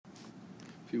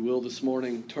If you will this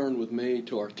morning, turn with me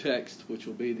to our text, which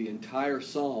will be the entire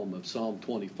psalm of Psalm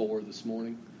 24 this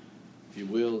morning. If you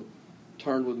will,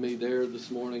 turn with me there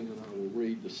this morning, and I will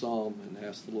read the psalm and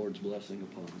ask the Lord's blessing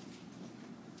upon it.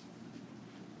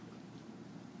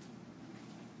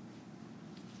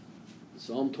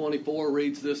 Psalm 24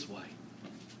 reads this way.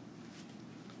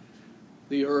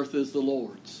 The earth is the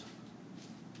Lord's,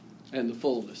 and the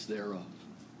fullness thereof,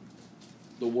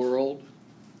 the world,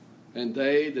 and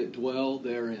they that dwell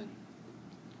therein.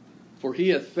 For he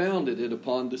hath founded it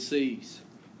upon the seas,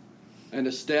 and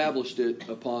established it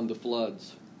upon the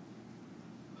floods.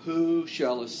 Who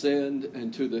shall ascend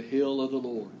into the hill of the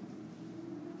Lord?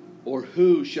 Or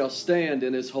who shall stand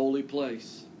in his holy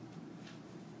place?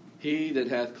 He that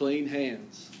hath clean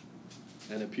hands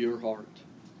and a pure heart,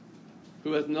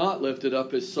 who hath not lifted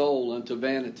up his soul unto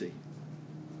vanity,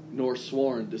 nor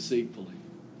sworn deceitfully.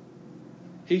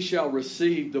 He shall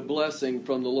receive the blessing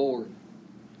from the Lord,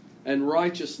 and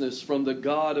righteousness from the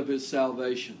God of his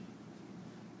salvation.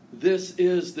 This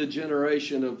is the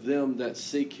generation of them that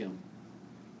seek him,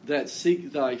 that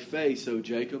seek thy face, O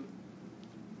Jacob.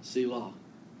 Selah.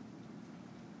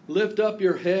 Lift up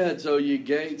your heads, O ye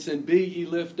gates, and be ye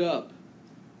lift up,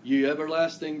 ye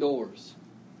everlasting doors,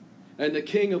 and the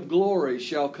King of glory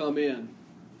shall come in.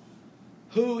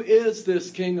 Who is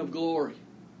this King of glory?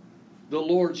 The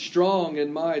Lord strong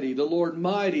and mighty, the Lord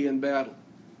mighty in battle.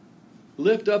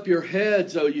 Lift up your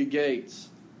heads, O ye gates,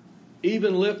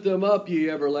 even lift them up, ye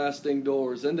everlasting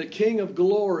doors, and the King of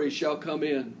glory shall come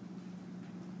in.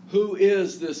 Who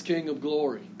is this King of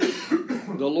glory?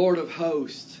 The Lord of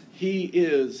hosts, he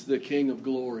is the King of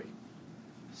glory.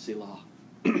 Selah.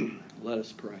 Let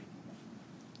us pray.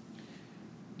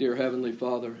 Dear Heavenly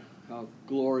Father, how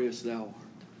glorious thou art.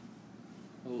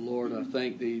 O Lord, I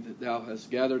thank thee that thou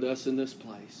hast gathered us in this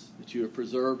place, that you have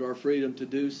preserved our freedom to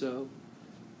do so,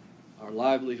 our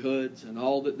livelihoods, and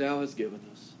all that thou hast given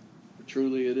us. For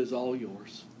truly it is all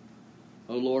yours.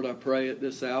 O Lord, I pray at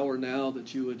this hour now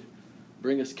that you would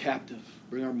bring us captive,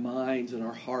 bring our minds and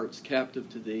our hearts captive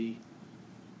to thee,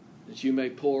 that you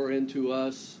may pour into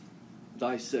us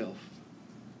thyself,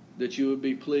 that you would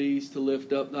be pleased to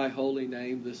lift up thy holy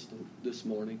name this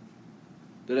morning.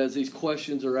 That as these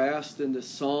questions are asked in this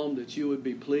psalm, that you would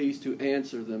be pleased to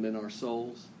answer them in our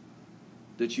souls.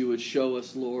 That you would show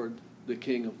us, Lord, the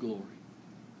King of glory.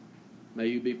 May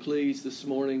you be pleased this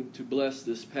morning to bless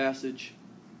this passage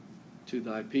to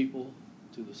thy people,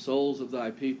 to the souls of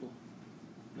thy people.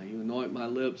 May you anoint my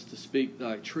lips to speak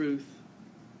thy truth,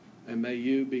 and may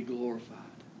you be glorified.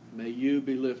 May you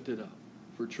be lifted up.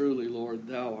 For truly, Lord,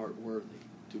 thou art worthy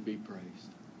to be praised.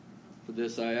 For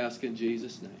this I ask in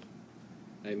Jesus' name.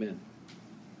 Amen.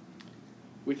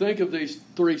 We think of these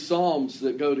three Psalms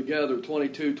that go together,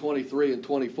 22, 23, and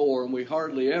 24, and we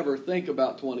hardly ever think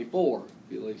about 24,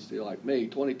 at least you're like me.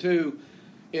 22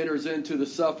 enters into the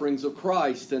sufferings of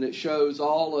Christ, and it shows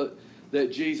all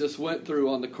that Jesus went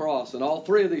through on the cross. And all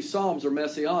three of these Psalms are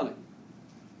messianic,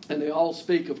 and they all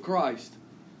speak of Christ.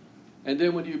 And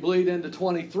then when you bleed into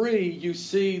 23, you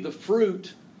see the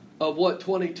fruit of what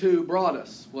 22 brought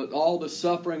us, what all the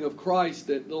suffering of Christ,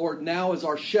 that the Lord now is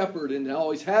our shepherd and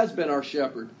always has been our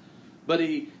shepherd. But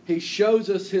he shows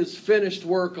us his finished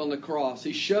work on the cross.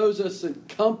 He shows us and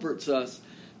comforts us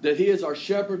that he is our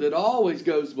shepherd that always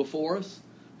goes before us,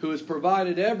 who has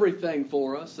provided everything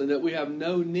for us, and that we have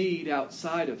no need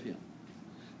outside of him.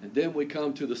 And then we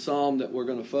come to the psalm that we're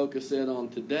going to focus in on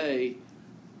today,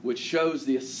 which shows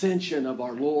the ascension of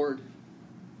our Lord,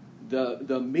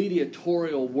 the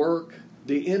mediatorial work,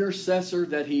 the intercessor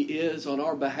that he is on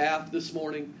our behalf this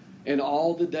morning in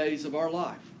all the days of our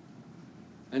life.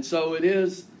 And so it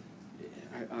is,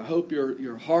 I hope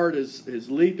your heart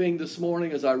is leaping this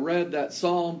morning as I read that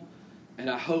psalm, and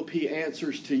I hope he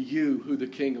answers to you who the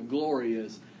King of glory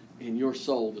is in your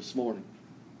soul this morning.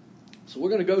 So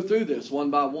we're going to go through this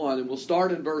one by one, and we'll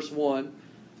start in verse 1.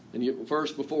 And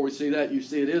first, before we see that, you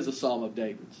see it is a Psalm of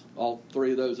David's. All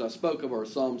three of those I spoke of are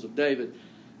Psalms of David.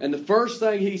 And the first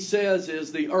thing he says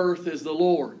is, the earth is the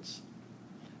Lord's.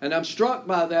 And I'm struck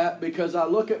by that because I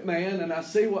look at man and I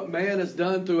see what man has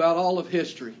done throughout all of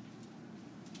history.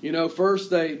 You know,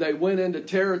 first they went into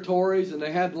territories and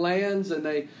they had lands, and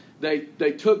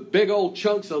they took big old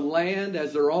chunks of land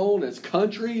as their own, as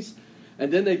countries.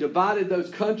 And then they divided those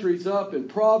countries up in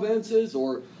provinces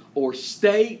or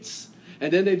states.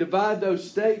 And then they divide those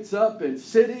states up in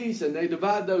cities, and they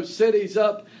divide those cities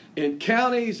up in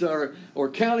counties or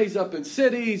counties up in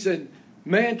cities, and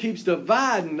man keeps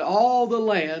dividing all the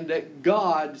land that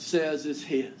God says is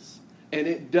his. And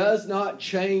it does not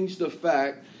change the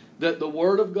fact that the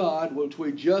Word of God, which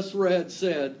we just read,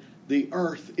 said, the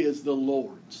earth is the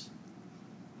Lord's.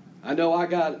 I know I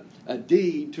got a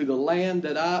deed to the land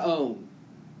that I own,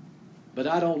 but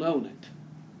I don't own it.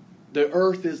 The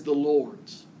earth is the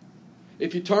Lord's.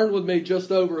 If you turn with me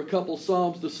just over a couple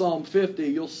Psalms to Psalm 50,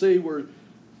 you'll see where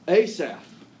Asaph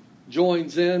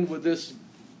joins in with this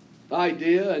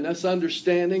idea and this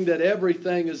understanding that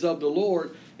everything is of the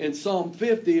Lord. In Psalm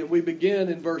 50, and we begin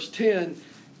in verse 10,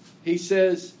 he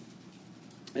says,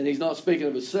 and he's not speaking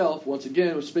of himself, once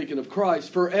again, he's speaking of Christ,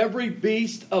 "For every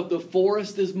beast of the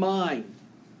forest is mine,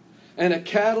 and a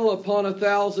cattle upon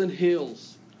 1,000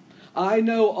 hills. I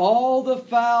know all the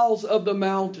fowls of the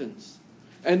mountains,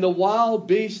 and the wild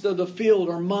beasts of the field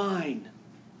are mine.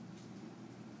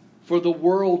 For the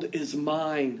world is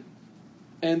mine,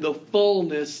 and the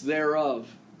fullness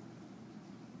thereof."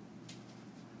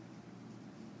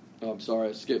 Oh, I'm sorry,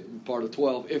 I skipped part of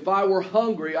 12. "If I were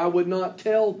hungry, I would not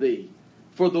tell thee,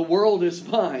 for the world is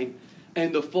mine,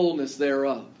 and the fullness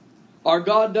thereof." Our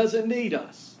God doesn't need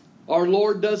us. Our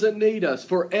Lord doesn't need us,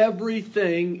 for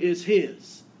everything is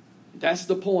His. That's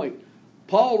the point.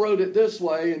 Paul wrote it this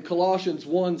way in Colossians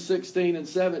 1:16 and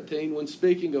 17 when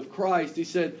speaking of Christ. He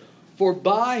said, "For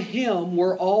by Him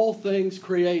were all things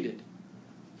created,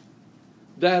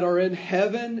 that are in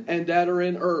heaven and that are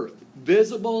in earth,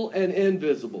 visible and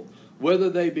invisible, whether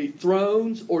they be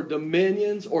thrones or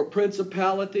dominions or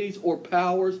principalities or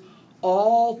powers.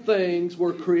 All things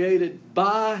were created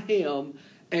by Him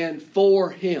and for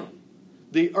Him.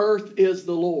 The earth is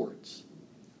the Lord's.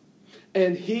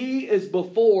 And He is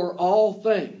before all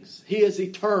things. He is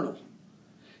eternal.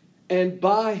 And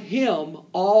by Him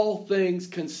all things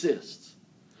consist."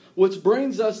 Which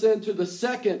brings us into the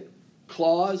second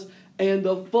clause, "and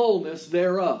the fullness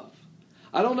thereof."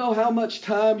 I don't know how much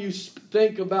time you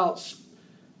think about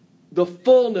the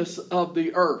fullness of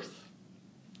the earth.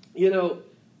 You know,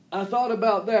 I thought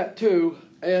about that too,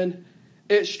 and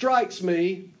it strikes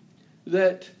me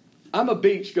that I'm a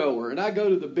beach goer, and I go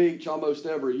to the beach almost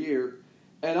every year,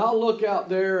 and I'll look out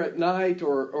there at night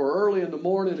or early in the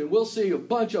morning, and we'll see a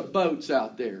bunch of boats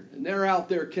out there, and they're out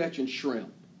there catching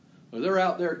shrimp, or they're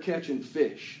out there catching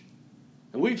fish.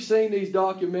 And we've seen these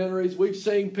documentaries. We've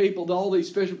seen people, all these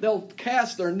fish, they'll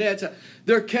cast their nets out.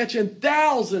 They're catching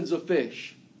thousands of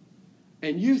fish.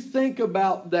 And you think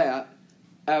about that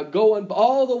going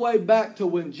all the way back to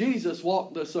when Jesus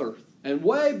walked this earth. And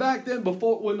way back then,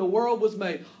 before when the world was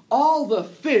made, all the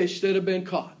fish that have been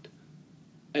caught.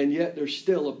 And yet there's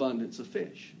still abundance of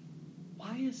fish.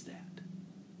 Why is that?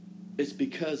 It's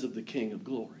because of the King of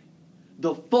Glory.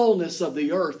 The fullness of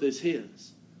the earth is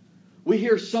His. We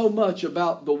hear so much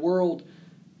about the world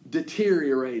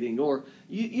deteriorating, or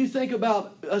you think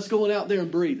about us going out there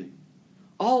and breathing.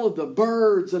 All of the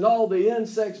birds and all the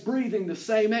insects breathing the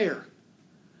same air.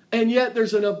 And yet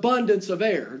there's an abundance of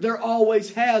air. There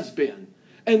always has been,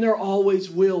 and there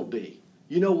always will be.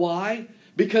 You know why?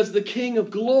 Because the King of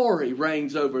Glory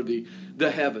reigns over the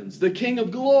heavens. The King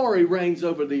of Glory reigns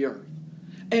over the earth.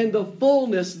 And the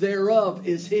fullness thereof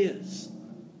is His.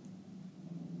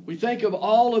 We think of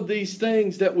all of these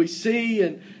things that we see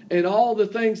and all the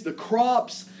things, the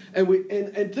crops,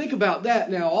 and think about that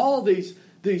now. All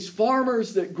these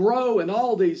farmers that grow and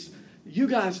all these, you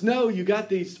guys know you got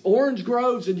these orange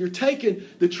groves and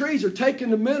the trees are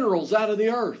taking the minerals out of the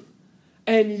earth.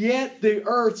 And yet the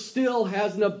earth still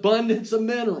has an abundance of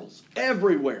minerals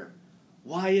everywhere.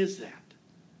 Why is that?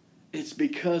 It's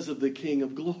because of the King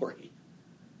of Glory.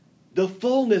 The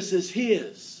fullness is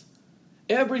His.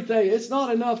 Everything. It's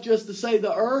not enough just to say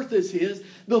the earth is His.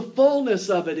 The fullness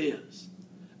of it is.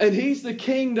 And He's the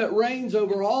King that reigns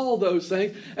over all those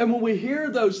things. And when we hear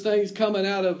those things coming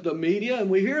out of the media, and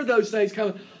we hear those things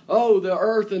coming, oh, the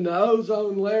earth and the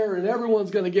ozone layer, and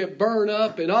everyone's going to get burned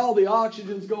up, and all the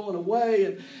oxygen's going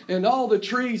away, and all the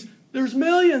trees, there's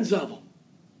millions of them.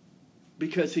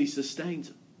 Because He sustains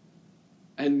them.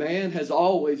 And man has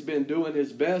always been doing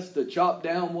his best to chop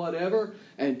down whatever,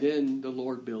 and then the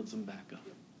Lord builds them back up.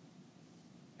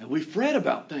 And we fret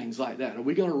about things like that. Are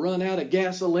we going to run out of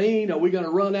gasoline? Are we going to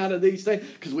run out of these things?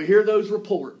 Because we hear those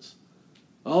reports.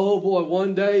 Oh boy,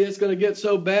 one day it's going to get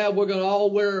so bad we're going to all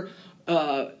wear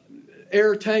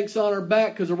air tanks on our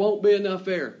back because there won't be enough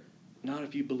air. Not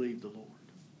if you believe the Lord.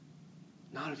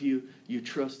 Not if you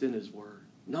trust in His Word.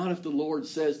 Not if the Lord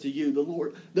says to you,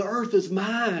 the earth is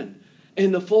mine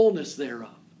and the fullness thereof.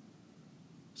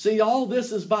 See, all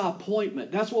this is by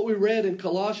appointment. That's what we read in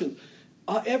Colossians.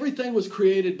 Everything was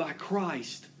created by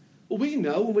Christ. Well, we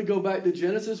know when we go back to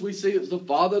Genesis, we see it's the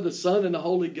Father, the Son, and the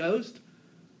Holy Ghost.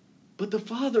 But the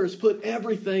Father has put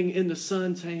everything in the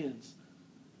Son's hands.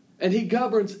 And He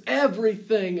governs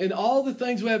everything and all the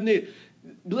things we have need.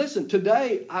 Listen,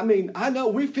 today, I know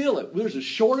we feel it. There's a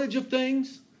shortage of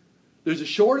things. There's a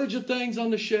shortage of things on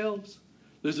the shelves.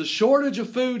 There's a shortage of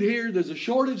food here. There's a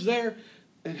shortage there.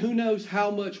 And who knows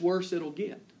how much worse it'll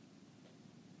get.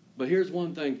 But here's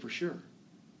one thing for sure.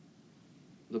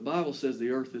 The Bible says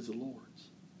the earth is the Lord's.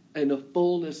 And the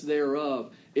fullness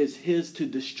thereof is His to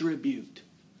distribute.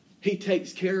 He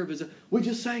takes care of His. We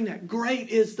just sang that. Great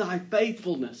is thy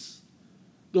faithfulness.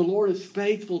 The Lord is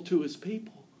faithful to His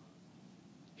people.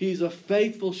 He's a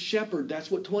faithful shepherd. That's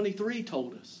what 23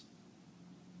 told us.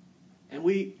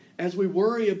 And as we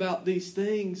worry about these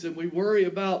things, and we worry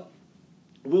about,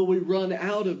 will we run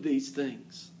out of these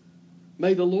things?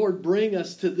 May the Lord bring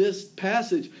us to this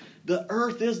passage. The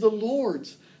earth is the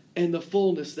Lord's, and the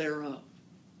fullness thereof.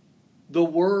 The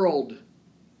world,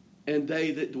 and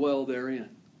they that dwell therein.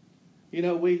 You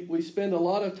know, we spend a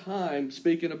lot of time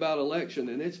speaking about election,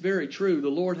 and it's very true. The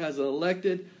Lord has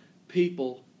elected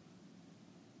people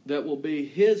that will be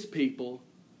His people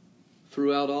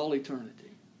throughout all eternity.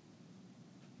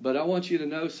 But I want you to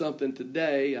know something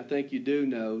today. I think you do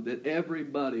know that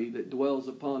everybody that dwells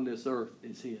upon this earth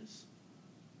is His.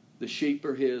 The sheep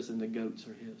are His and the goats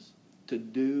are His. To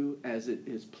do as it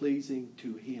is pleasing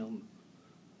to Him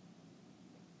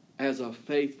as a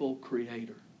faithful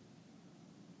Creator.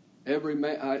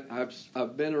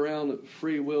 I've been around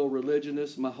free will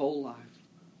religionists my whole life.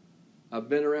 I've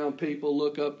been around people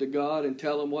look up to God and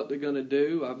tell them what they're going to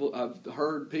do. I've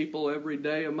heard people every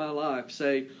day of my life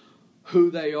say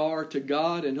who they are to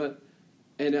God,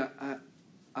 and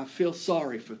I feel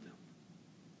sorry for them.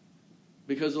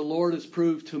 Because the Lord has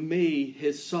proved to me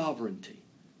His sovereignty.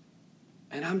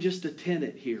 And I'm just a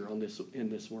tenant here in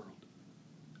this world.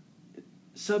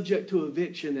 Subject to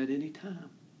eviction at any time.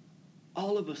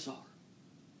 All of us are.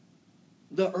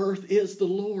 The earth is the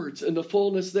Lord's, and the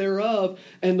fullness thereof,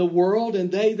 and the world and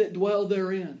they that dwell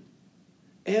therein.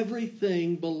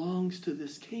 Everything belongs to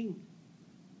this King.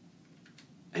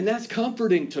 And that's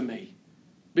comforting to me.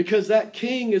 Because that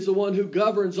King is the one who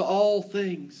governs all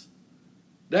things.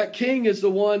 That King is the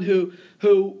one who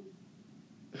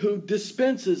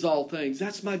dispenses all things.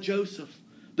 That's my Joseph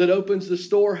that opens the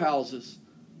storehouses.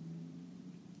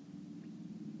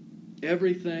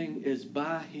 Everything is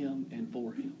by Him and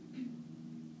for Him.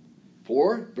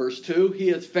 For, verse 2, He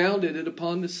has founded it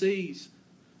upon the seas.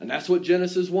 And that's what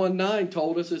Genesis 1:9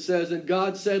 told us. It says, and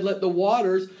God said, let the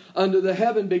waters under the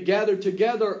heaven be gathered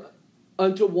together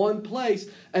unto one place,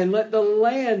 and let the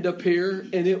land appear,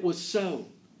 and it was so.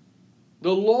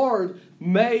 The Lord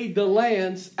made the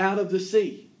lands out of the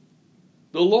sea.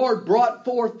 The Lord brought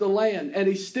forth the land, and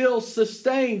He still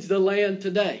sustains the land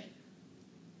today.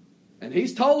 And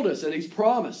He's told us, and He's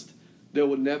promised, there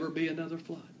will never be another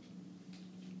flood.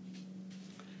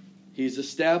 He's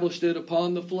established it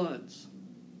upon the floods.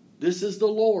 This is the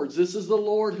Lord's. This is the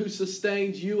Lord who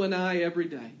sustains you and I every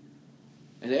day.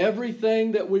 And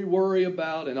everything that we worry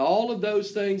about, and all of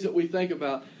those things that we think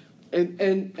about.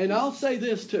 And I'll say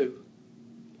this too.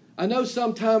 I know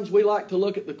sometimes we like to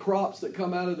look at the crops that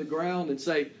come out of the ground and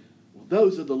say, well,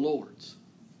 those are the Lord's.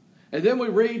 And then we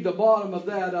read the bottom of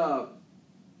that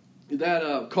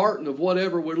carton of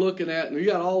whatever we're looking at, and you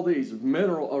got all these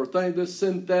mineral or things, this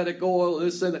synthetic oil,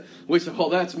 this and that. We say, oh,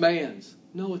 that's man's.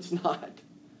 No, it's not.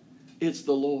 It's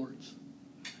the Lord's.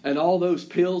 And all those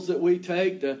pills that we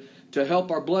take to help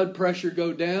our blood pressure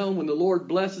go down, when the Lord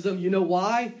blesses them, you know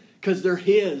why? Because they're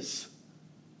His.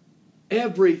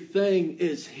 Everything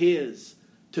is His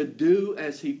to do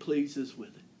as He pleases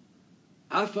with it.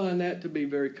 I find that to be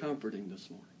very comforting this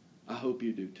morning. I hope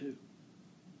you do too.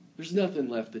 There's nothing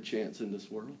left to chance in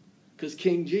this world because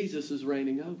King Jesus is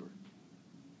reigning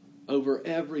over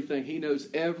everything. He knows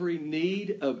every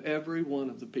need of every one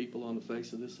of the people on the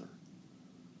face of this earth.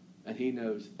 And He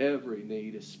knows every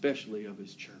need, especially of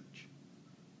His church.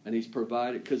 And He's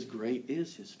provided, because great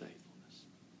is His faithfulness.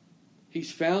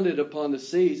 He's founded upon the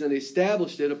seas and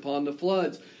established it upon the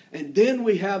floods. And then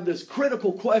we have this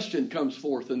critical question comes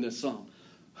forth in this psalm.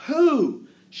 Who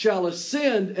shall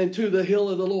ascend into the hill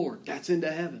of the Lord? That's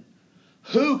into heaven.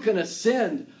 Who can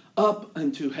ascend up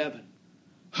unto heaven?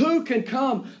 Who can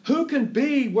come? Who can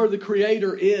be where the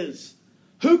Creator is?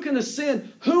 Who can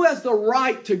ascend? Who has the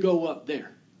right to go up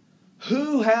there?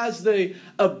 Who has the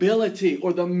ability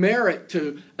or the merit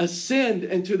to ascend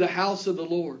into the house of the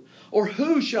Lord? Or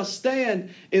who shall stand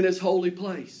in His holy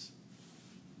place?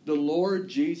 The Lord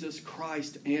Jesus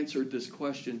Christ answered this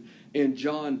question in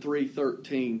John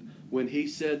 3:13 when He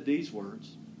said these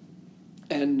words,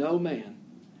 and no man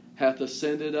hath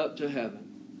ascended up to heaven,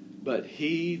 but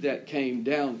He that came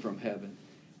down from heaven,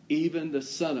 even the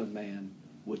Son of Man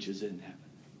which is in heaven.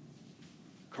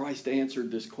 Christ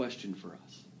answered this question for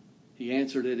us. He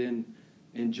answered it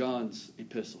in John's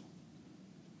epistle.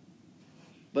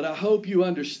 But I hope you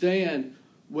understand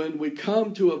when we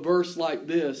come to a verse like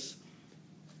this,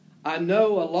 I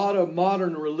know a lot of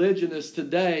modern religionists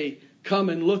today come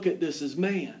and look at this as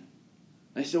man.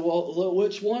 They say, well,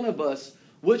 which one of us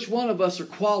are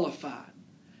qualified?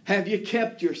 Have you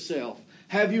kept yourself?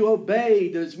 Have you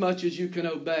obeyed as much as you can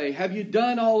obey? Have you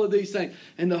done all of these things?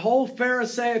 And the whole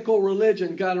Pharisaical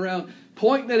religion got around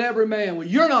pointing at every man. Well,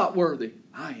 you're not worthy.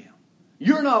 I am.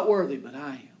 You're not worthy, but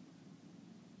I am.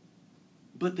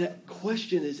 But that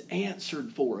question is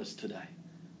answered for us today.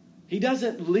 He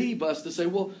doesn't leave us to say,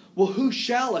 well, who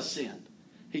shall ascend?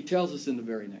 He tells us in the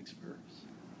very next verse.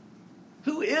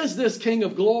 Who is this King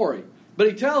of glory? But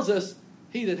he tells us,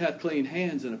 he that hath clean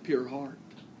hands and a pure heart.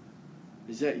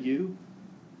 Is that you?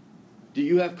 Do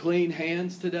you have clean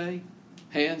hands today?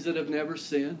 Hands that have never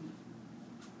sinned?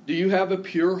 Do you have a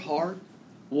pure heart?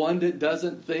 One that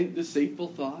doesn't think deceitful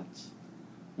thoughts?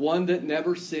 One that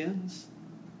never sins?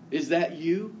 Is that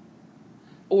you?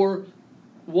 Or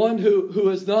one who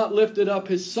has not lifted up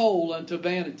his soul unto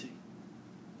vanity?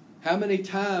 How many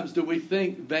times do we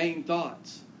think vain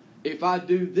thoughts? If I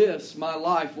do this, my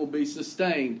life will be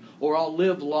sustained, or I'll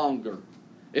live longer.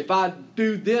 If I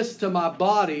do this to my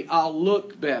body, I'll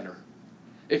look better.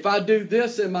 If I do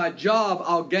this in my job,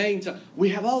 I'll gain time. We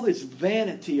have all this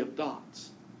vanity of thoughts.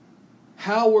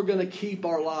 How we're going to keep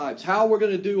our lives. How we're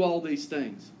going to do all these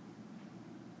things.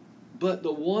 But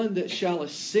the one that shall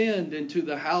ascend into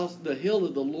the hill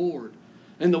of the Lord,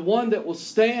 and the one that will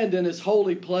stand in his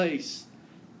holy place,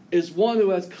 is one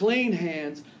who has clean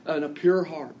hands and a pure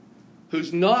heart,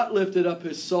 who's not lifted up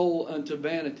his soul unto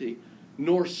vanity,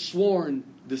 nor sworn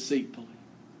deceitfully.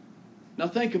 Now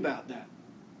think about that.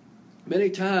 Many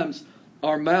times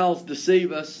our mouths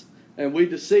deceive us, and we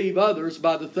deceive others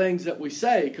by the things that we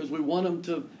say, because we want them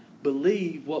to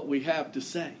believe what we have to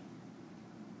say.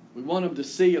 We want them to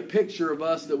see a picture of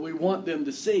us that we want them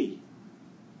to see.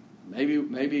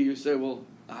 Maybe you say, well,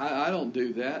 I don't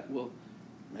do that. Well,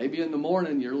 maybe in the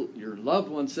morning your loved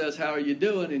one says, how are you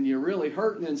doing? And you're really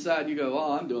hurting inside. You go,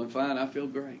 oh, I'm doing fine. I feel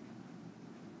great.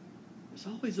 There's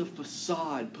always a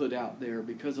facade put out there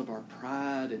because of our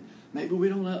pride. And maybe we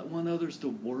don't want others to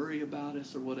worry about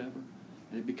us or whatever.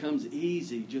 And it becomes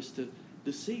easy just to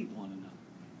deceive one another.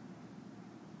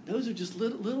 Those are just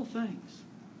little things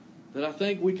that I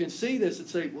think we can see this and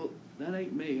say, well, that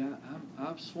ain't me.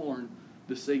 I've sworn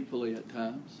deceitfully at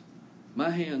times. My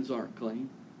hands aren't clean.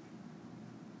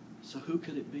 So who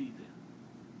could it be then?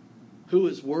 Who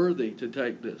is worthy to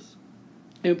take this?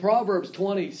 In Proverbs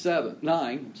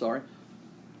 9,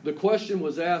 the question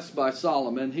was asked by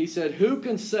Solomon. He said, who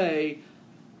can say,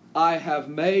 I have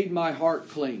made my heart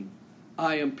clean.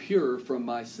 I am pure from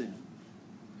my sin.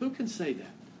 Who can say that?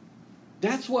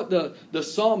 That's what the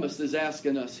psalmist is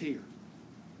asking us here.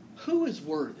 Who is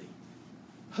worthy?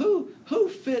 Who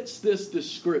fits this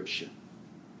description?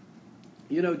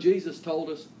 You know, Jesus told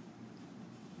us,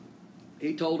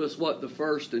 He told us what the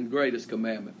first and greatest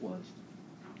commandment was.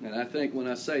 And I think when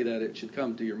I say that, it should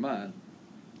come to your mind.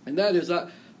 And that is,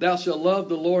 thou shalt love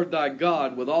the Lord thy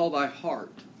God with all thy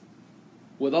heart,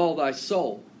 with all thy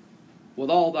soul,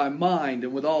 with all thy mind,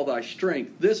 and with all thy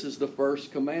strength. This is the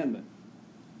first commandment.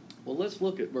 Well, let's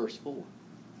look at verse 4.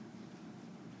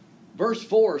 Verse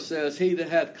 4 says, he that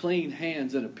hath clean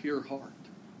hands and a pure heart.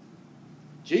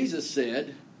 Jesus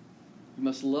said, you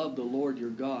must love the Lord your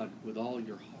God with all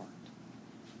your heart.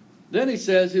 Then he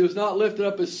says, he has not lifted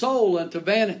up his soul unto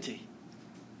vanity,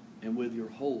 and with your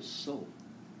whole soul.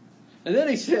 And then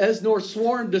he says, nor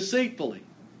sworn deceitfully.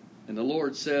 And the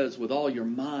Lord says, with all your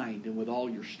mind and with all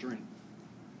your strength.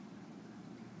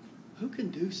 Who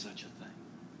can do such a thing?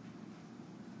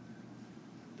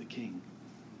 The King.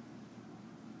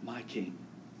 My King.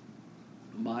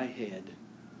 My head.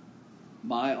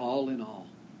 My all in all.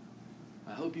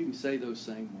 I hope you can say those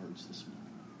same words this morning.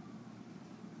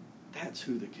 That's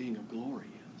who the King of glory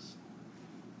is.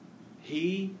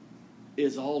 He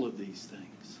is all of these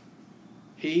things.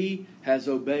 He has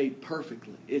obeyed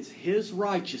perfectly. It's His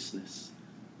righteousness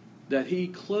that He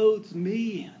clothes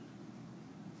me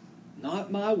in.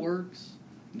 Not my works,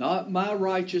 not my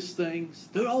righteous things.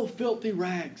 They're all filthy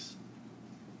rags.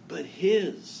 But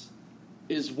His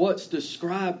is what's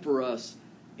described for us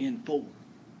in 4.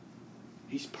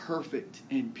 He's perfect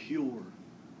and pure.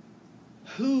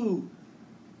 Who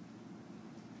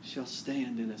shall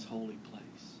stand in His holy place?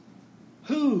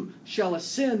 Who shall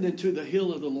ascend into the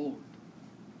hill of the Lord?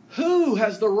 Who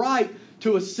has the right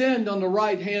to ascend on the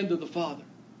right hand of the Father?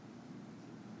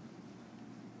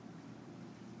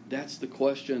 That's the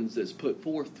questions that's put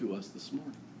forth to us this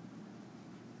morning.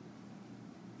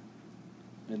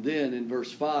 And then in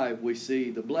verse 5 we see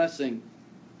the blessing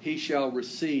he shall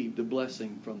receive the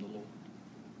blessing from the Lord.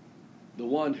 The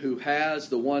one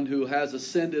who has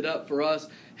ascended up for us,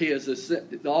 he has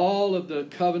ascended all of the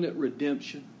covenant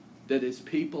redemption that his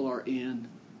people are in,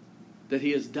 that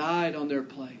he has died in their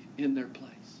place.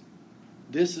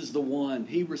 This is the one.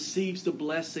 He receives the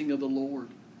blessing of the Lord.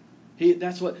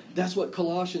 That's what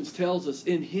Colossians tells us.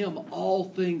 In him all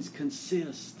things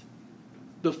consist.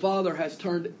 The Father has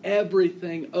turned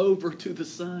everything over to the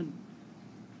Son.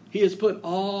 He has put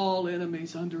all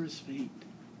enemies under his feet.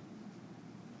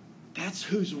 That's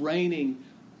who's reigning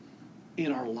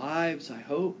in our lives, I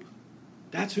hope.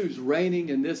 That's who's reigning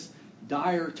in this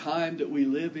dire time that we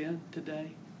live in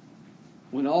today.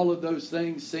 When all of those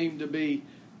things seem to be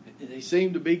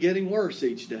getting worse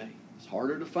each day. It's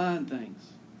harder to find things.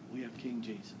 We have King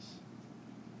Jesus.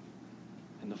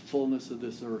 And the fullness of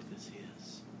this earth is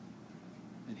his.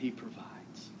 And he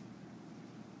provides.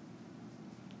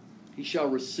 He shall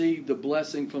receive the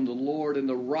blessing from the Lord and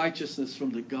the righteousness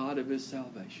from the God of his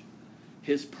salvation.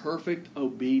 His perfect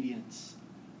obedience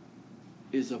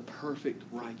is a perfect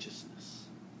righteousness.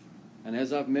 And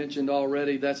as I've mentioned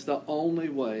already, that's the only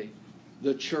way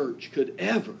the church could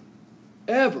ever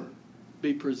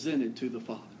be presented to the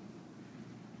Father.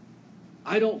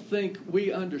 I don't think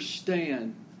we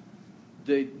understand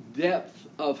the depth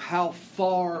of how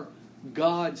far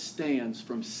God stands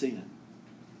from sin.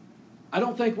 I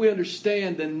don't think we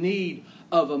understand the need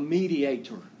of a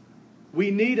mediator. We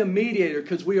need a mediator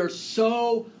because we are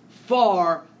so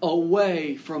far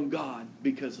away from God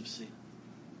because of sin.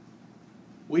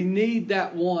 We need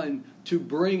that one to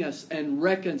bring us and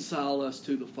reconcile us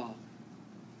to the Father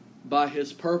by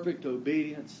his perfect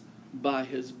obedience, by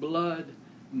his blood,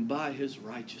 and by his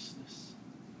righteousness,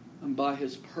 and by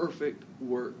his perfect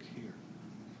work here.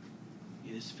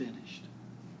 It is finished.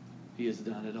 He has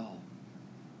done it all.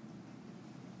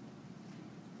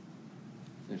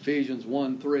 In Ephesians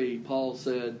 1:3, Paul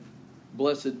said,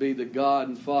 "Blessed be the God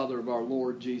and Father of our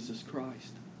Lord Jesus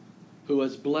Christ, who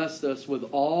has blessed us with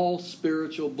all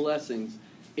spiritual blessings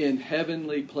in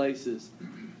heavenly places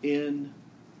in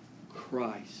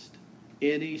Christ."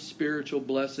 Any spiritual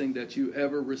blessing that you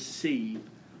ever receive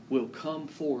will come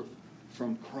forth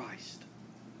from Christ.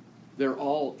 They're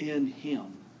all in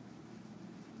him.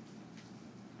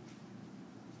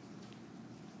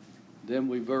 Then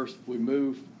we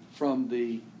move from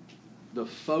the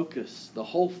focus, the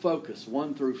whole focus,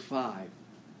 1 through 5,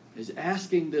 is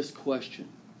asking this question,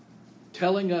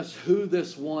 telling us who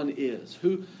this one is,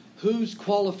 whose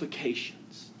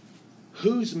qualifications,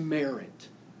 whose merit,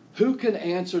 who can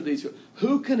answer these,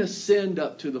 who can ascend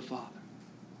up to the Father,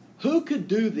 who could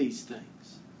do these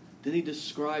things. Then he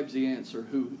describes the answer,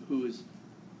 who is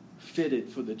fitted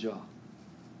for the job.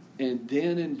 And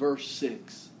then in verse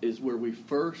 6 is where we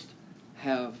first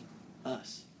have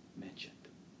us mentioned.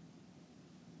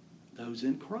 Those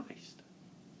in Christ.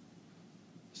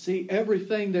 See,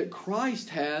 everything that Christ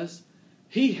has,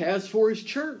 he has for his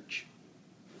church.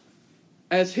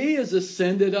 As he is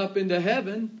ascended up into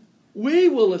heaven, we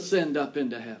will ascend up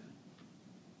into heaven.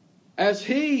 As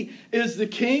he is the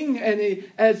king and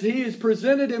as he has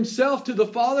presented himself to the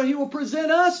Father, he will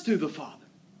present us to the Father.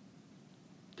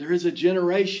 There is a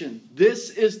generation. This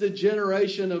is the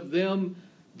generation of them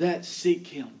that seek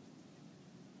him.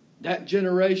 That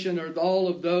generation are all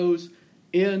of those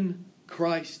in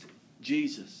Christ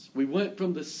Jesus. We went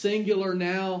from the singular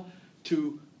now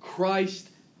to Christ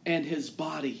and his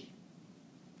body.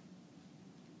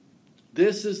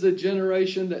 This is the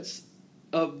generation that's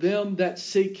of them that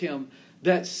seek him,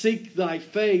 that seek thy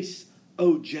face,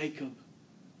 O Jacob,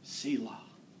 Selah.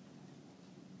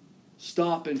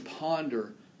 Stop and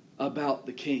ponder about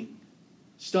the king.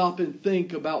 Stop and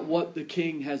think about what the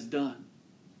king has done.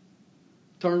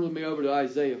 Turn with me over to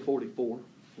Isaiah 44.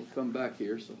 We'll come back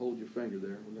here, so hold your finger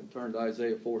there. We're going to turn to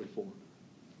Isaiah 44.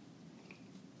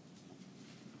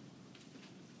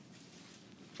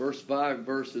 First 5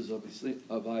 verses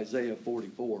of Isaiah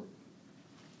 44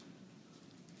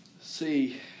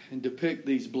 see and depict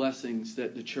these blessings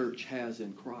that the church has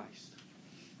in Christ,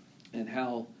 and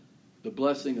how the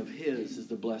blessing of his is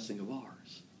the blessing of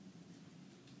ours.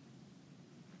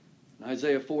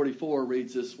 Isaiah 44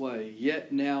 reads this way,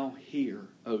 "Yet now hear,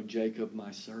 O Jacob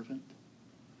my servant,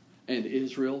 and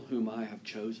Israel whom I have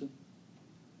chosen.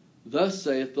 Thus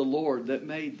saith the Lord that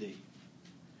made thee,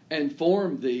 and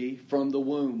formed thee from the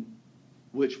womb,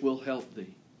 which will help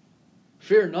thee.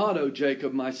 Fear not, O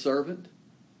Jacob my servant,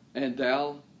 and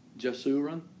thou,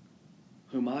 Jeshurun,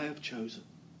 whom I have chosen.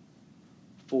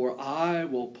 For I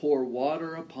will pour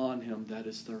water upon him that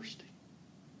is thirsty,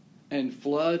 and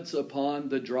floods upon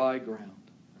the dry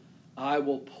ground. I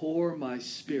will pour my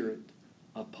spirit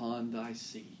upon thy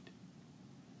seed.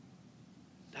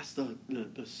 That's the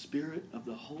Spirit of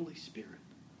the Holy Spirit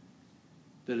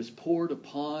that is poured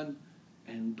upon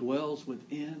and dwells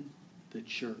within the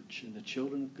church and the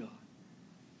children of God,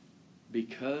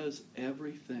 because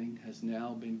everything has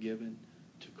now been given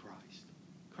to Christ.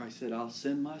 Christ said, I'll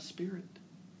send my Spirit,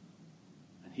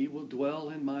 and He will dwell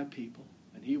in my people,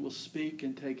 and He will speak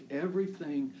and take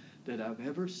everything that I've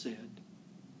ever said,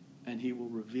 and He will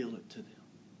reveal it to them.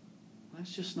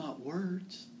 That's just not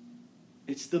words.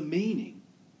 It's the meaning.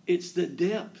 It's the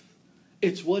depth.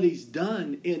 It's what He's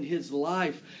done in His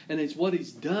life, and it's what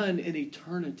He's done in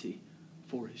eternity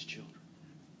for His children.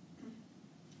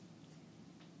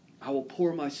 I will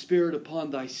pour my Spirit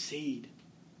upon thy seed,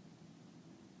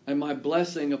 and my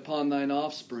blessing upon thine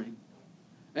offspring,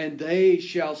 and they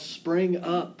shall spring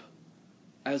up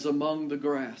as among the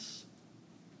grass,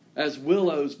 as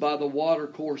willows by the water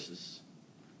courses.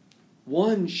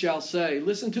 One shall say,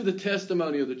 listen to the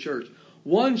testimony of the church,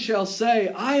 one shall say,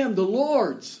 I am the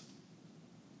Lord's.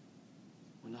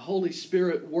 When the Holy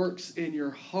Spirit works in your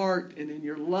heart and in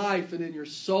your life and in your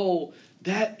soul,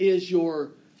 that is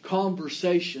your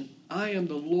conversation. I am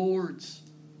the Lord's.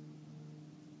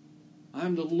 I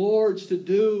am the Lord's to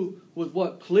do with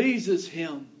what pleases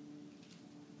Him.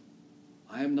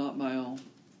 I am not my own.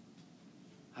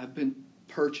 I've been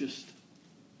purchased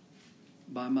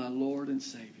by my Lord and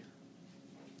Savior.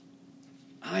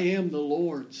 I am the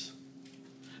Lord's.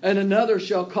 And another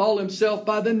shall call himself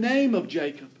by the name of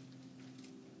Jacob.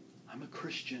 I'm a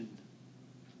Christian.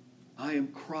 I am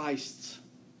Christ's.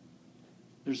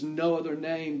 There's no other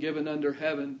name given under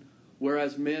heaven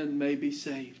whereas men may be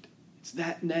saved. It's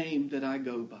that name that I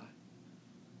go by.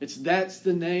 That's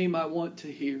the name I want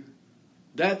to hear.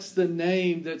 That's the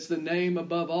name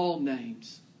above all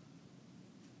names.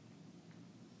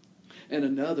 And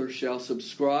another shall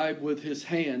subscribe with his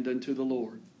hand unto the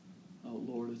Lord. Oh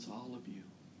Lord, it's all of you.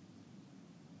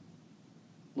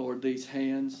 Lord, these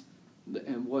hands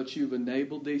and what you've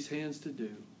enabled these hands to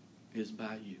do is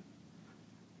by you.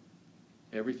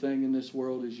 Everything in this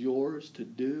world is yours to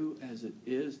do as it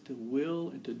is to will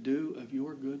and to do of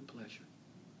your good pleasure.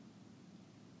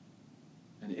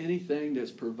 And anything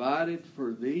that's provided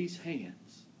for these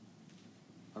hands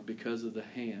are because of the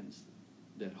hands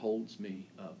that holds me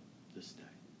up this day.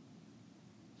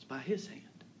 It's by His hand.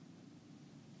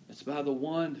 It's by the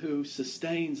one who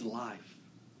sustains life.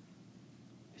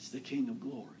 It's the King of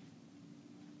glory.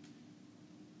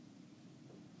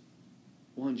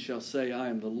 One shall say, I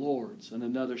am the Lord's, and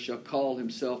another shall call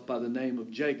himself by the name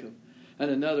of Jacob, and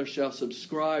another shall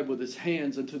subscribe with his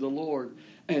hands unto the Lord,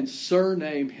 and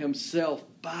surname himself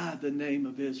by the name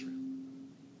of Israel.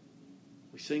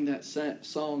 We sing that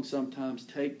song sometimes,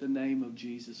 take the name of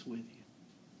Jesus with you.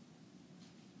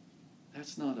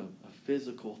 That's not a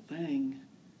physical thing.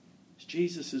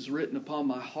 Jesus is written upon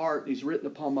my heart, He's written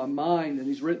upon my mind, and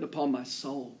He's written upon my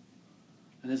soul.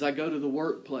 And as I go to the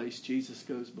workplace, Jesus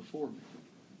goes before me.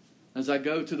 As I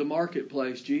go to the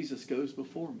marketplace, Jesus goes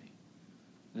before me.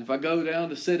 And if I go down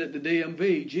to sit at the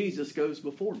DMV, Jesus goes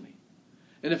before me.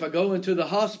 And if I go into the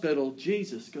hospital,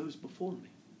 Jesus goes before me.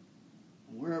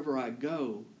 And wherever I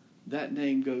go, that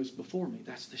name goes before me.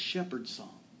 That's the shepherd's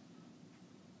song.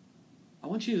 I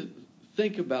want you to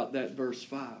think about that verse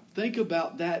 5. Think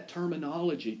about that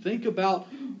terminology. Think about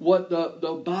what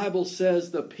the Bible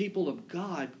says the people of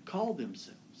God call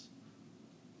themselves.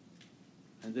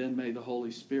 And then may the Holy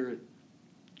Spirit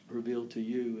reveal to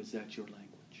you, is that your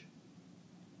language?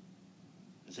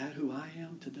 Is that who I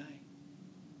am today?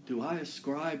 Do I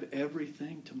ascribe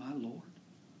everything to my Lord?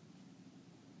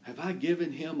 Have I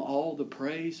given Him all the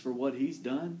praise for what He's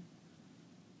done?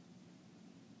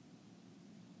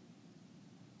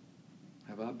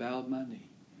 Have I bowed my knee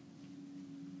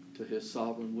to His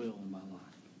sovereign will in my life?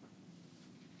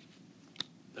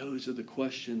 Those are the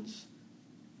questions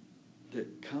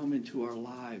that come into our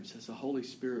lives as the Holy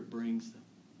Spirit brings them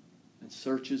and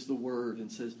searches the Word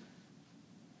and says,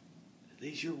 are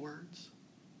these your words?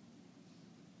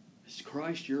 Is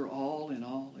Christ your all in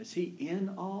all? Is He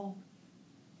in all?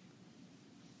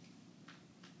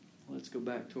 Let's go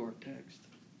back to our text.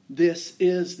 This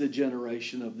is the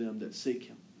generation of them that seek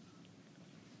Him,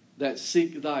 that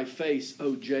seek thy face,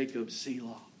 O Jacob,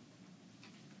 Selah.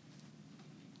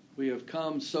 We have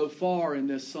come so far in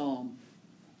this psalm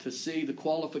to see the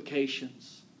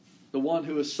qualifications. The one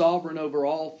who is sovereign over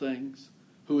all things,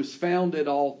 who has founded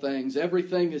all things.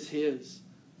 Everything is His.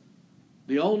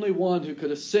 The only one who could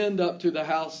ascend up to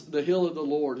the hill of the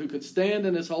Lord, who could stand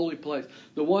in His holy place.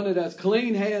 The one that has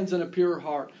clean hands and a pure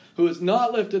heart, who has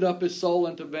not lifted up his soul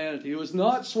unto vanity, who has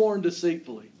not sworn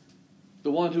deceitfully.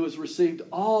 The one who has received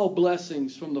all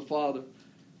blessings from the Father,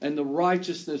 and the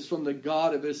righteousness from the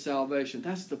God of his salvation.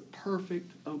 That's the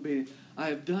perfect obedience. I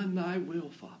have done thy will,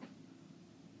 Father.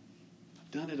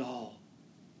 I've done it all.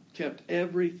 Kept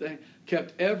everything.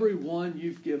 Kept every one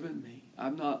you've given me.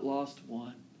 I've not lost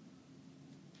one.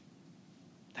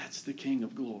 That's the King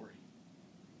of glory.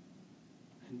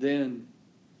 And then,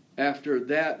 after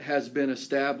that has been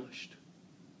established,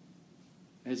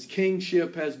 as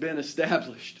kingship has been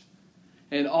established,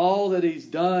 and all that he's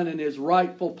done in his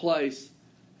rightful place,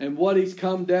 and what he's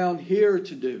come down here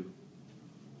to do,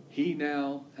 he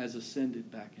now has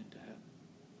ascended back into heaven.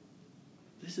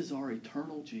 This is our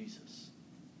eternal Jesus.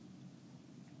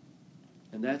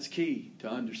 And that's key to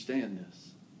understand this.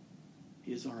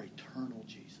 He is our eternal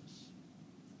Jesus.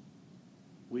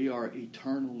 We are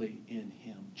eternally in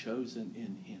him, chosen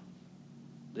in him.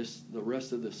 The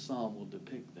rest of this psalm will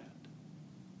depict that.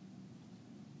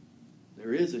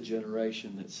 There is a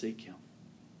generation that seek him.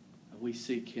 And we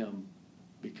seek him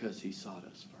because he sought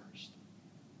us first.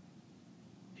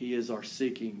 He is our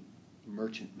seeking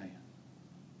merchant man.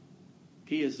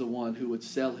 He is the one who would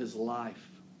sell his life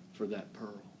for that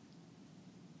pearl.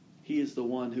 He is the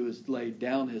one who has laid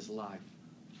down his life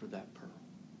for that pearl.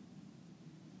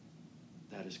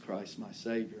 That is Christ, my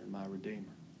Savior and my Redeemer.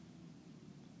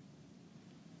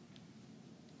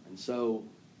 And so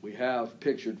we have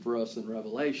pictured for us in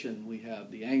Revelation, we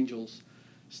have the angels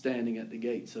standing at the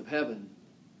gates of heaven,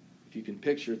 if you can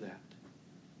picture that.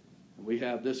 And we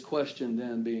have this question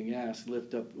then being asked,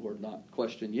 lift up, or not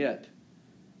question yet,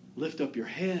 lift up your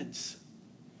heads.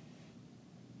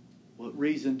 What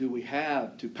reason do we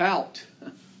have to pout?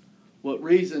 What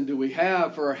reason do we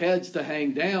have for our heads to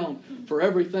hang down for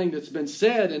everything that's been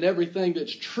said and everything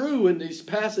that's true in these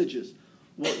passages?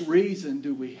 What reason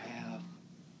do we have?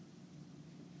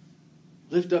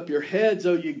 Lift up your heads,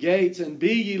 O ye gates, and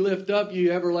be ye lift up, ye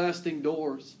everlasting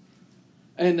doors.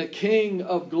 And the King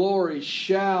of glory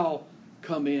shall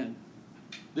come in.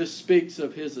 This speaks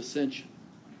of his ascension.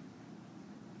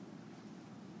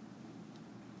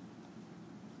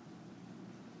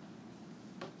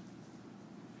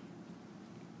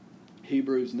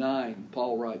 Hebrews 9,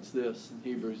 Paul writes this in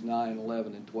Hebrews 9,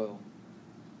 11 and 12.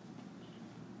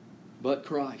 But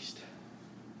Christ,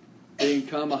 being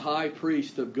come a high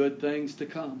priest of good things to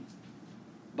come,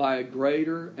 by a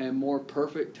greater and more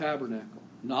perfect tabernacle,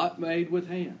 not made with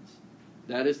hands,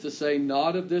 that is to say,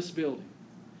 not of this building,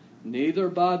 neither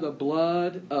by the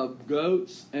blood of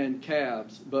goats and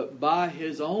calves, but by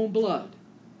his own blood,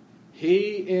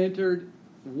 he entered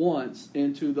once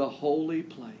into the holy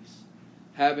place,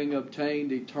 having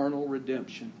obtained eternal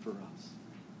redemption for us.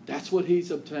 That's what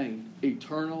he's obtained,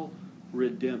 eternal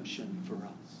redemption for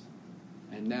us.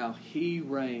 And now he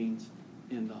reigns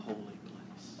in the holy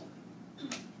place.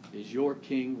 Is your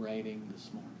King reigning this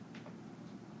morning?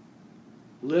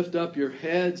 Lift up your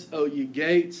heads, O ye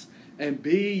gates, and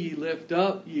be ye lift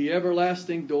up, ye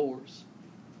everlasting doors.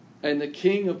 And the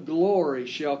King of glory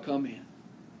shall come in.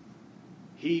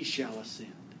 He shall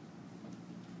ascend.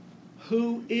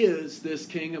 Who is this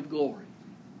King of glory?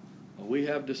 Well, we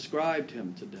have described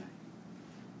him today.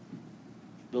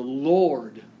 The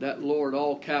Lord, that Lord,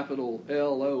 all capital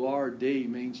L-O-R-D,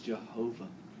 means Jehovah.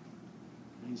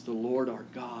 It means the Lord our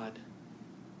God.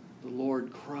 The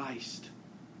Lord Christ.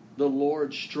 The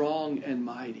Lord strong and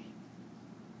mighty.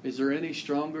 Is there any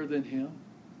stronger than him?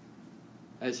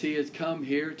 As he has come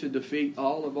here to defeat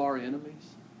all of our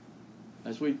enemies.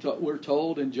 As we're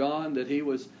told in John that he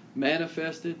was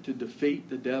manifested to defeat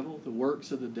the devil, the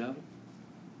works of the devil.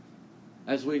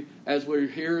 As we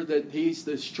hear that he's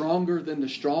the stronger than the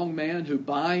strong man who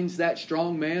binds that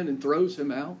strong man and throws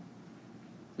him out.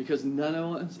 Because none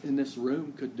of us in this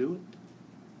room could do it.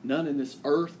 None in this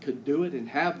earth could do it and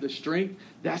have the strength.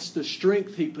 That's the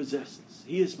strength he possesses.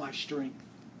 He is my strength.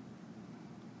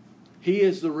 He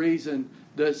is the reason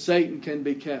that Satan can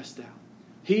be cast out.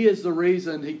 He is the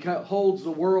reason he holds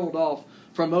the world off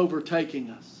from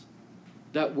overtaking us.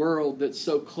 That world that's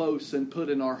so close and put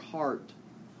in our heart.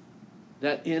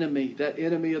 That enemy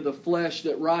of the flesh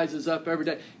that rises up every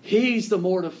day. He's the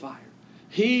mortifier.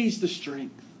 He's the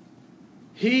strength.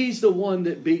 He's the one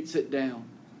that beats it down.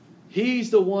 He's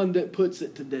the one that puts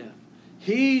it to death.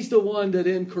 He's the one that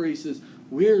increases.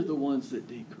 We're the ones that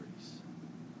decrease.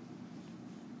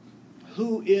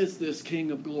 Who is this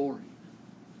King of glory?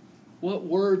 What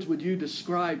words would you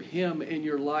describe him in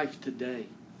your life today?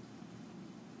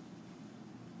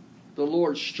 The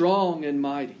Lord strong and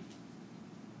mighty.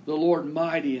 The Lord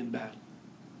mighty in battle.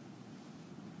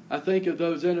 I think of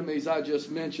those enemies I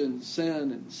just mentioned,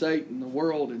 sin and Satan, the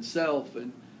world and self,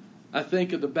 and I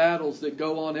think of the battles that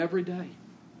go on every day.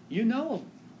 You know them.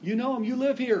 You know them. You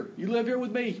live here. You live here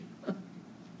with me.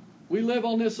 We live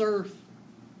on this earth.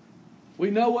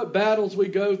 We know what battles we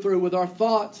go through with our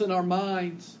thoughts and our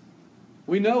minds.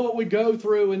 We know what we go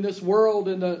through in this world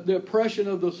and the oppression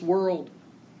of this world.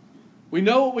 We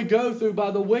know what we go through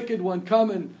by the wicked one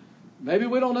coming. Maybe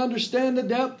we don't understand the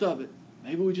depth of it.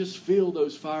 Maybe we just feel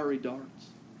those fiery darts.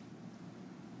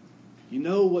 You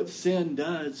know what sin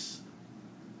does.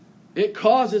 It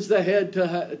causes the head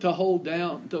to hold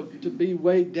down, to be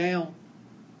weighed down.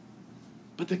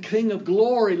 But the King of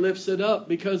Glory lifts it up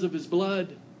because of His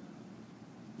blood.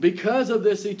 Because of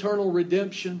this eternal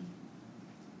redemption.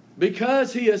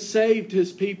 Because He has saved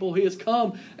His people. He has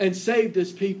come and saved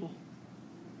His people.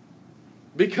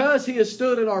 Because He has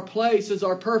stood in our place as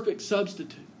our perfect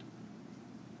substitute.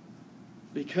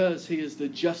 Because He is the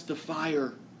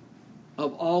justifier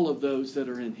of all of those that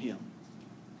are in Him.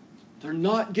 They're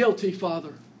not guilty,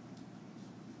 Father,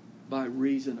 by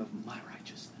reason of my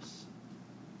righteousness.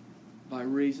 By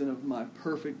reason of my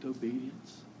perfect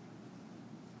obedience.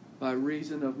 By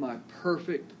reason of my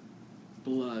perfect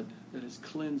blood that has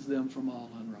cleansed them from all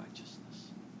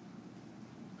unrighteousness.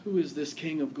 Who is this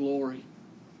King of glory?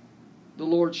 The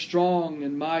Lord strong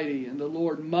and mighty, and the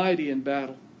Lord mighty in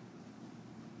battle.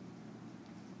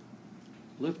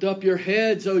 Lift up your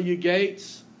heads, O ye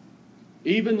gates.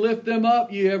 Even lift them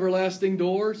up, ye everlasting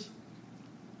doors.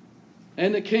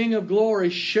 And the King of glory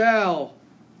shall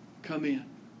come in.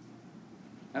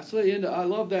 That's the end. I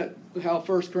love that, how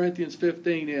 1 Corinthians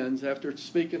 15 ends. After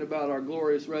speaking about our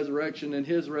glorious resurrection and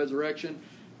His resurrection,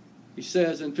 he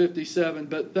says in 57,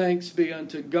 but thanks be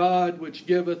unto God which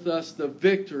giveth us the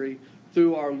victory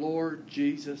through our Lord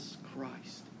Jesus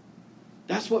Christ.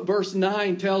 That's what verse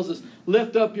 9 tells us.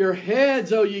 Lift up your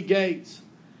heads, O ye gates.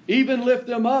 Even lift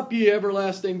them up, ye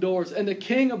everlasting doors. And the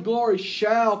King of glory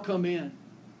shall come in.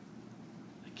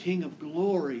 The King of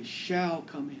glory shall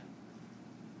come in.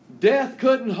 Death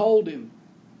couldn't hold Him.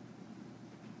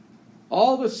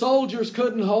 All the soldiers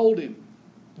couldn't hold Him.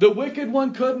 The wicked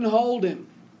one couldn't hold Him.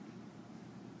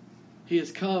 He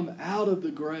has come out of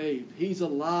the grave. He's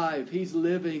alive. He's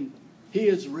living. He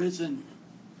is risen.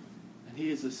 And He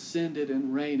is ascended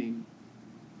and reigning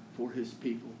for His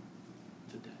people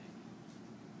today.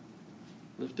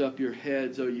 Lift up your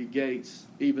heads, O ye gates.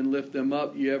 Even lift them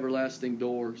up, ye everlasting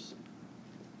doors.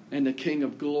 And the King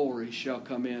of glory shall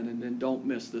come in. And then don't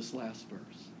miss this last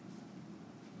verse.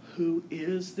 Who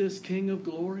is this King of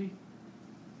glory?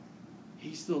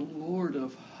 He's the Lord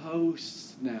of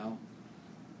hosts now.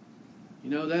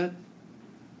 You know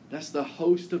that's the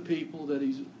host of people that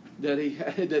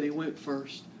he went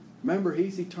first. Remember,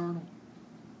 He's eternal.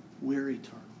 We're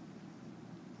eternal.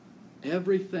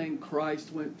 Everything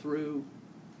Christ went through,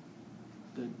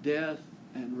 the death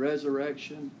and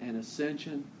resurrection and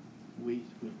ascension, we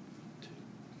will too.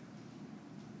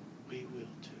 We will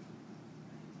too.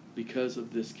 Because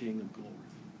of this King of glory.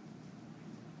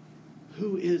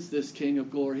 Who is this King of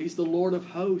glory? He's the Lord of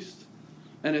hosts.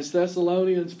 And as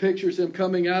Thessalonians pictures Him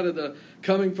coming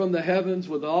from the heavens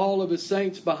with all of His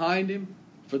saints behind Him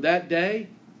for that day,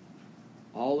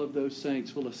 all of those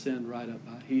saints will ascend right up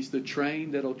high. He's the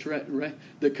train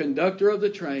the conductor of the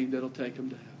train that'll take them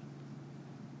to heaven.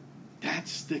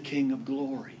 That's the King of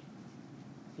glory.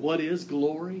 What is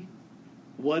glory?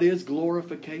 What is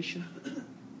glorification?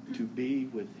 To be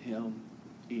with Him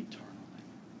eternally.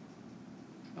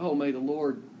 Oh, may the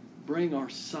Lord bring our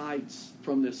sights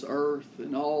from this earth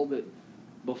and all that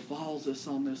befalls us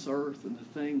on this earth and the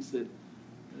things that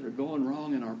are going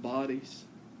wrong in our bodies.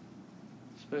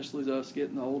 Especially as us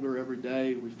getting older every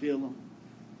day, we feel them.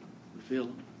 We feel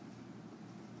them.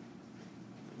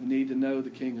 We need to know the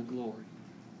King of glory.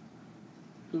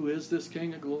 Who is this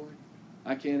King of glory?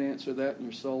 I can't answer that in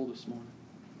your soul this morning.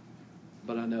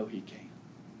 But I know He can.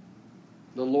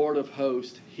 The Lord of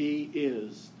hosts, He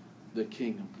is the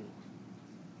King of glory.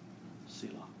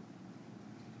 Selah.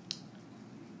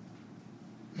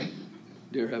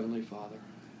 Dear Heavenly Father,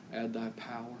 add Thy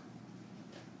power,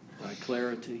 Thy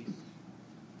clarity,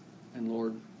 and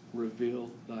Lord,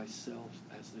 reveal Thyself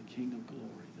as the King of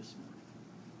glory this morning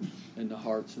in the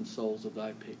hearts and souls of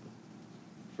Thy people.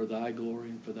 For Thy glory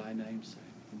and for Thy name's sake.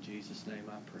 In Jesus' name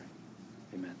I pray.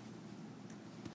 Amen.